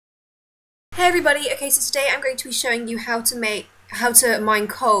everybody, okay, so today I'm going to be showing you how to mine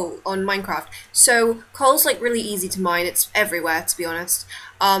coal on Minecraft. So coal's like really easy to mine, it's everywhere to be honest.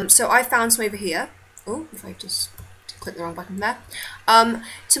 So I found some over here. Oh, if I just click the wrong button there.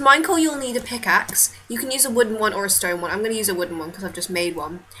 To mine coal you'll need a pickaxe. You can use a wooden one or a stone one. I'm going to use a wooden one because I've just made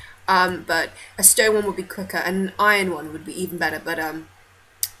one. But a stone one would be quicker and an iron one would be even better, but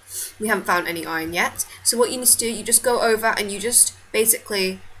we haven't found any iron yet. So what you need to do, you just go over and you just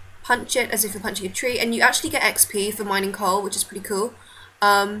basically punch it as if you're punching a tree, and you actually get XP for mining coal, which is pretty cool.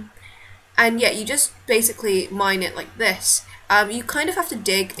 And yeah, you just basically mine it like this. You kind of have to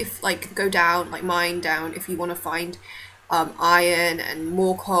dig, if like go down, like mine down, if you want to find iron and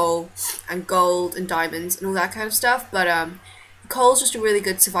more coal and gold and diamonds and all that kind of stuff. But coal's just a really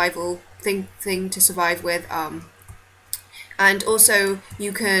good survival thing to survive with. And also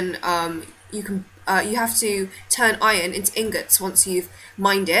you have to turn iron into ingots once you've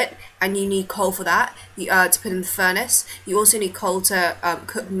mined it, and you need coal for that to put in the furnace. You also need coal to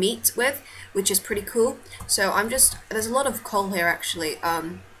cook meat with, which is pretty cool. So there's a lot of coal here actually.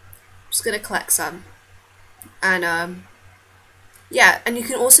 I'm just gonna collect some, and yeah, and you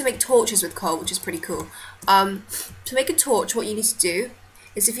can also make torches with coal, which is pretty cool. To make a torch, what you need to do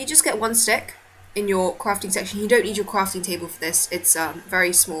is, if you just get one stick in your crafting section, you don't need your crafting table for this, it's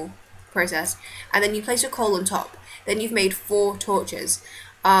very small process, and then you place your coal on top. Then you've made 4 torches,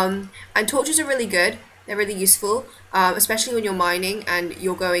 and torches are really good, they're really useful, especially when you're mining and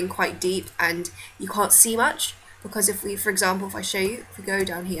you're going quite deep and you can't see much, because for example, if I show you, if we go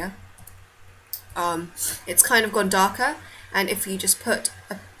down here, it's kind of gone darker, and if you just put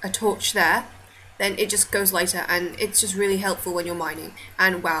a torch there, then it just goes lighter, and it's just really helpful when you're mining.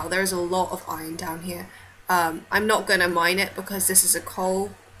 And wow, there is a lot of iron down here. I'm not gonna mine it because this is a coal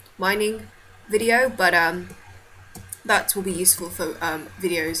mining video, but that will be useful for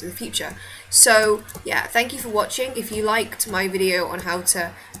videos in the future. So yeah, thank you for watching. If you liked my video on how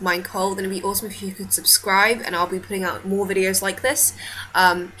to mine coal, then it'd be awesome if you could subscribe, and I'll be putting out more videos like this.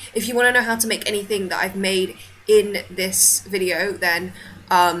 If you want to know how to make anything that I've made in this video, then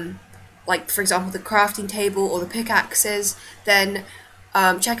like for example the crafting table or the pickaxes, then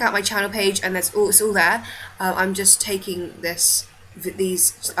check out my channel page, and it's all there. I'm just taking this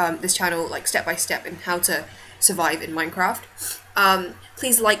channel like step by step in how to survive in Minecraft.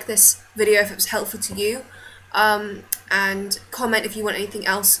 Please like this video if it was helpful to you, and comment if you want anything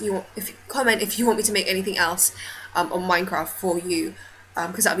else. Comment if you want me to make anything else on Minecraft for you,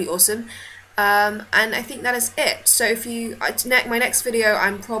 because that'd be awesome. And I think that is it. So my next video,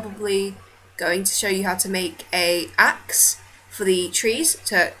 I'm probably going to show you how to make a axe for the trees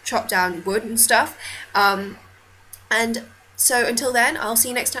to chop down wood and stuff. And so until then, I'll see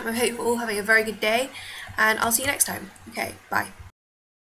you next time. I hope you're all having a very good day, and I'll see you next time. Okay, bye.